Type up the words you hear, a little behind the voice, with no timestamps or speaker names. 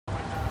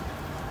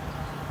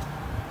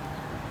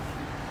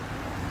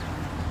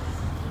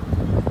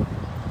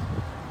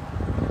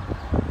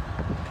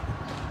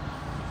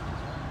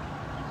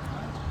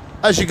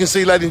As you can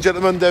see, ladies and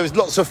gentlemen, there is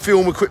lots of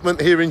film equipment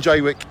here in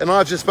Jaywick, and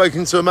I've just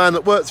spoken to a man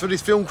that works for this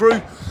film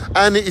crew,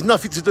 and it is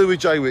nothing to do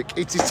with Jaywick.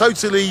 It is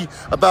totally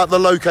about the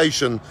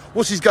location.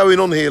 What is going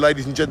on here,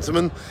 ladies and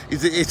gentlemen,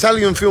 is the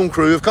Italian film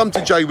crew have come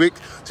to Jaywick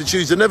to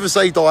choose the Never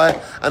Say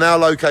Die and our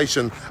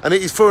location, and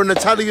it is for an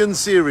Italian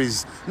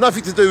series.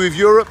 Nothing to do with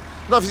Europe,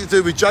 nothing to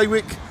do with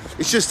Jaywick.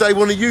 It's just they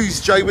want to use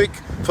Jaywick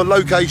for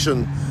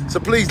location. So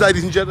please,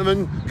 ladies and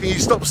gentlemen, can you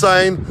stop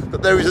saying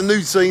that there is a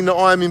nude scene that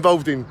I am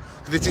involved in?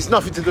 It is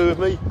nothing to do with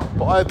me,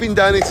 but I have been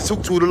down here to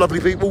talk to all the lovely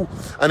people,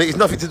 and it is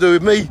nothing to do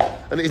with me,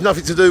 and it is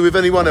nothing to do with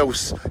anyone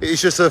else. It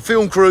is just a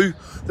film crew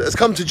that has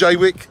come to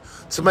Jaywick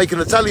to make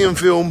an Italian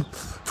film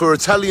for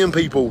Italian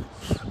people,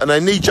 and they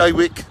need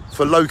Jaywick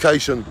for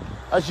location.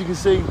 As you can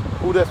see,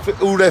 all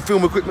their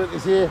film equipment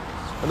is here,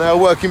 and they are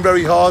working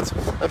very hard.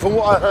 And from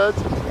what I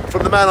heard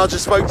from the man I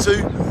just spoke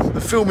to,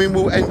 the filming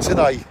will end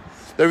today.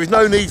 There is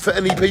no need for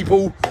any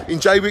people in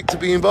Jaywick to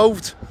be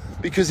involved,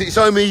 because it's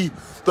only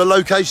the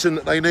location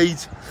that they need.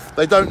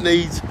 They don't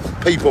need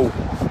people.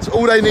 So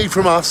all they need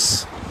from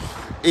us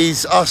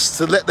is us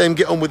to let them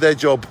get on with their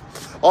job.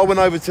 I went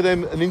over to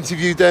them and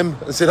interviewed them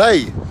and said,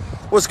 hey,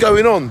 what's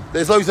going on?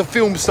 There's loads of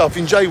film stuff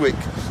in Jaywick.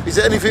 Is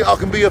there anything I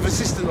can be of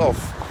assistant of?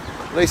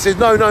 And they said,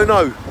 no, no,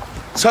 no.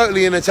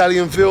 Totally an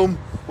Italian film.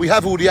 We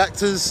have all the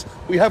actors,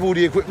 we have all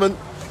the equipment.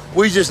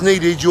 We just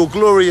needed your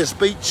glorious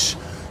beach,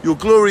 your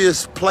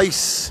glorious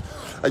place,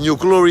 and your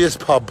glorious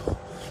pub.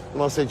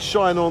 And I said,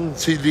 shine on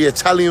to the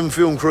Italian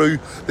film crew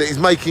that is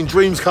making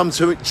dreams come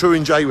true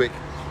in Jaywick.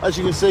 As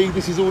you can see,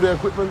 this is all their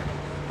equipment.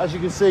 As you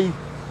can see,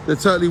 they're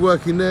totally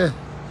working there.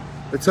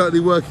 They're totally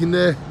working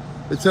there.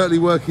 They're totally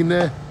working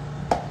there.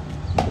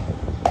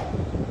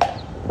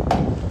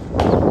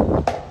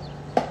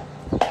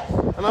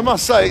 And I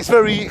must say, it's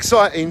very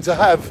exciting to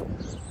have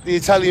the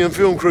Italian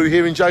film crew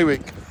here in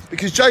Jaywick,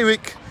 because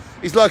Jaywick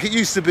is like it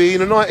used to be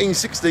in the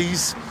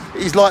 1960s.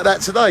 It is like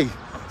that today.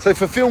 So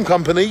for film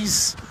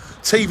companies,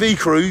 TV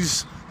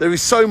crews, there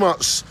is so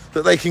much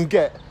that they can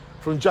get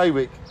from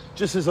Jaywick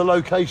just as a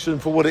location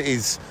for what it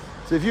is.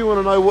 So if you want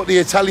to know what the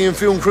Italian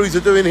film crews are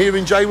doing here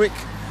in Jaywick,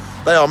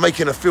 they are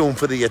making a film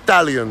for the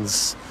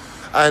Italians.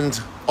 And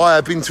I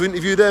have been to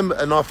interview them,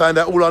 and I found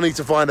out all I need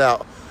to find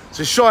out.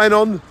 So shine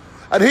on.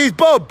 And here's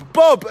Bob.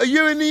 Bob, are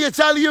you in the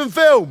Italian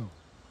film?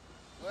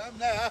 Well, I'm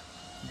there.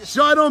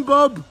 Shine on,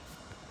 Bob.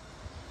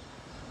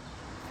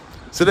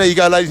 So there you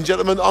go, ladies and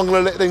gentlemen. I'm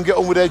going to let them get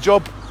on with their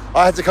job.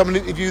 I had to come and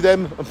interview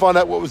them and find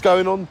out what was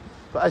going on.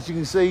 But as you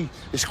can see,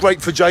 it's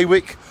great for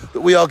Jaywick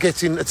that we are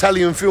getting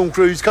Italian film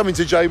crews coming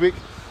to Jaywick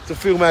to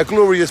film our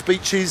glorious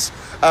beaches,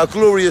 our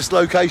glorious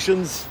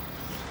locations.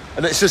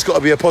 And it's just got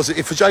to be a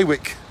positive for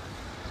Jaywick.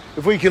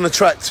 If we can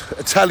attract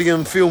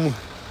Italian film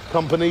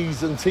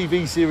companies and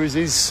TV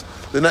series,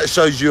 then that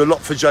shows you a lot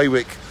for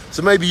Jaywick.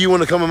 So maybe you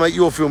want to come and make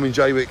your film in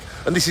Jaywick.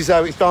 And this is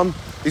how it's done.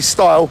 His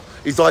style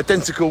is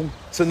identical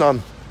to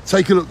none.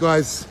 Take a look,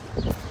 guys.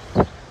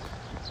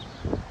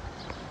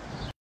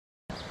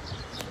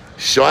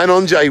 Shine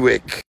on,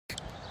 Jaywick.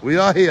 We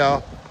are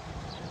here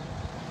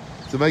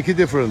to make a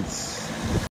difference.